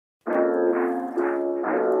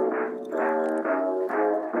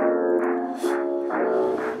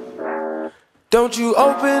Don't you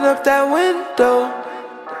open up that window.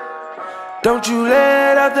 Don't you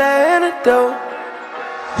let out that antidote.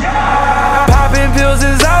 Poppin' pills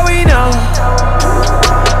is all we know.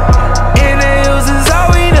 In the hills is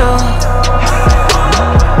all we know.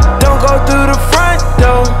 Don't go through the front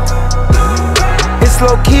door. It's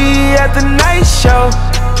low-key at the night show.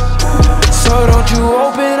 So don't you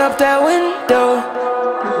open up that window.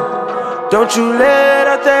 Don't you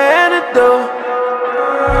let out the antidote.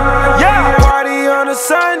 Yeah, party on a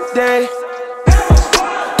Sunday.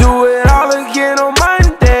 Do it all again on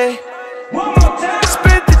Monday.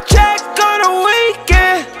 Split the check on a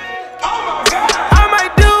weekend. I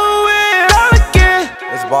might do it all again.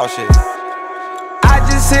 It's bullshit. I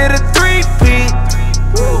just hit a 3-peat.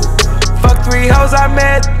 Fuck 3 hoes I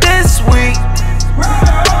met this week.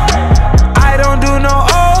 I don't do no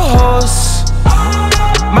old hoes.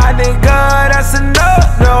 My nigga, that's a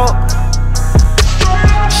no-no.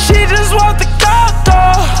 She just want the gold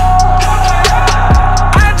though.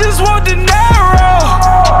 I just want the narrow.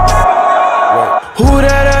 Who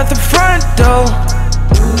that at the front door?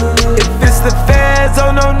 If it's the feds,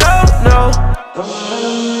 oh no, no, no.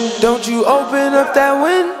 Don't you open up that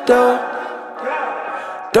window.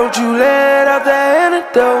 Don't you let out that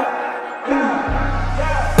antidote.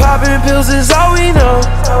 Poppin' pills is all we know.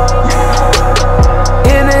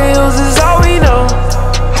 In the hills is all we know.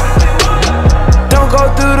 Don't go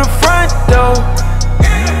through the front door.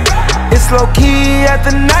 It's low-key at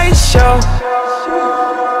the night show.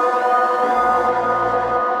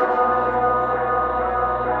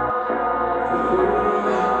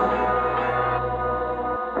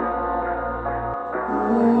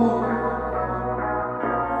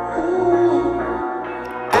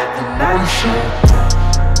 At the night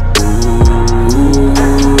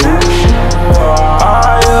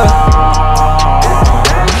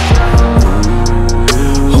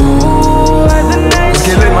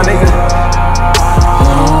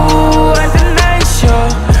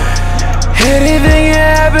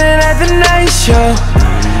show.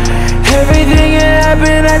 Everything can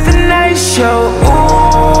happen at the night show.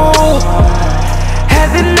 Ooh, at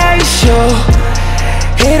the night show.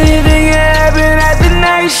 Anything can happen at the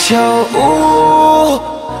night show. Ooh,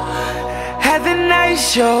 at the night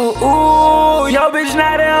show. Ooh, yo bitch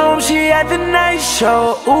not at home, she at the night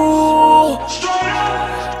show. Ooh,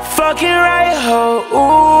 fucking right ho.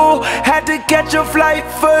 Ooh, had to catch a flight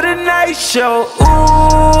for the night show.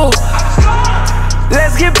 Ooh,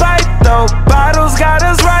 let's get piped though. Bottles got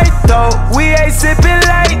us right though. We ain't sipping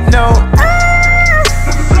light, no.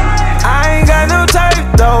 I ain't got no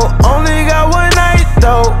type though. Only got one night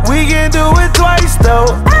though. We can do it twice though.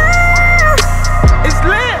 It's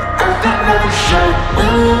lit. At the night show.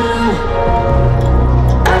 Ooh.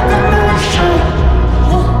 At the night show.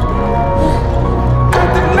 At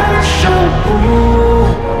the night show. Ooh.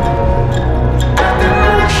 At the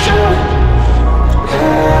night show.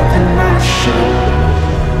 At the night show.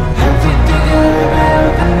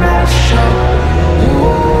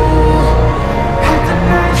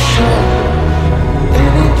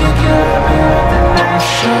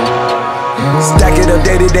 Stack it up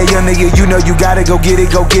day to day, young nigga, you know you gotta go get it,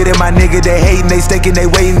 my nigga. They hating, they staking, they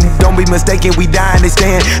waiting. Don't be mistaken, we dying, they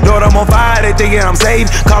stand. Lord, I'm on fire, they thinking I'm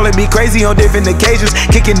saved. Calling me crazy on different occasions.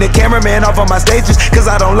 Kicking the cameraman off on my stages, cause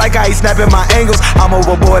I don't like how he snapping my angles. I'm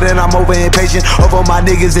overboard and I'm over impatient. Over my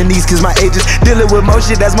niggas and these cause my ages. Dealing with more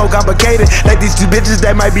shit that's more complicated. Like these 2 bitches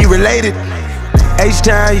that might be related.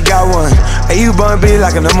 H-Town, you got one. And you bun be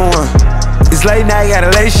like a #1. It's late night, got a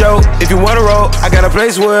late show. If you wanna roll, I got a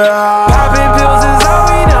place where Poppin' pills is all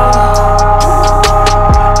we know.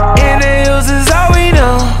 In the hills is all we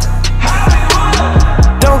know.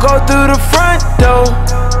 Don't go through the front door.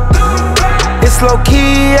 It's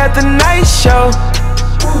low-key at the night show.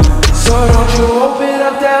 So don't you open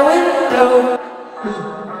up that window.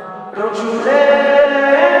 Don't you let